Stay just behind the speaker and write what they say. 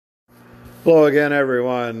Hello again,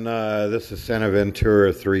 everyone. This is Santa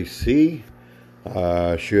Ventura 3C,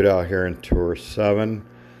 shootout here in Tour 7.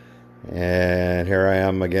 And here I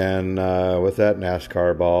am again with that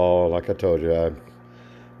NASCAR ball. Like I told you, I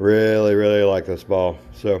really like this ball.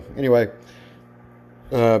 So anyway,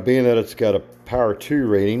 being that it's got a Power 2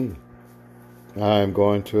 rating, I'm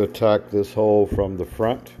going to attack this hole from the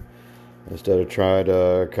front instead of try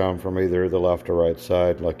to come from either the left or right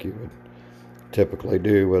side like you would typically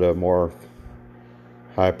do with a more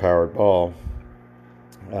high-powered ball.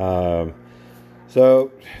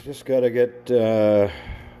 So just got to get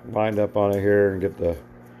lined up on it here and get the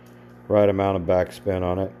right amount of backspin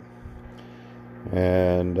on it,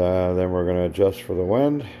 and then we're going to adjust for the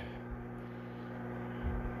wind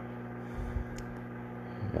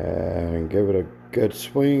and give it a good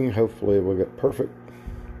swing. Hopefully we'll get perfect,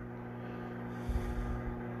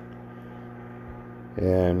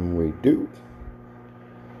 and we do.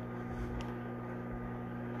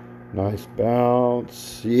 Nice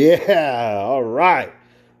bounce. Yeah, all right.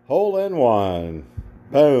 Hole in one.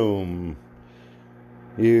 Boom.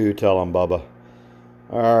 You tell them, Bubba.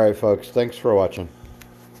 All right, folks. Thanks for watching.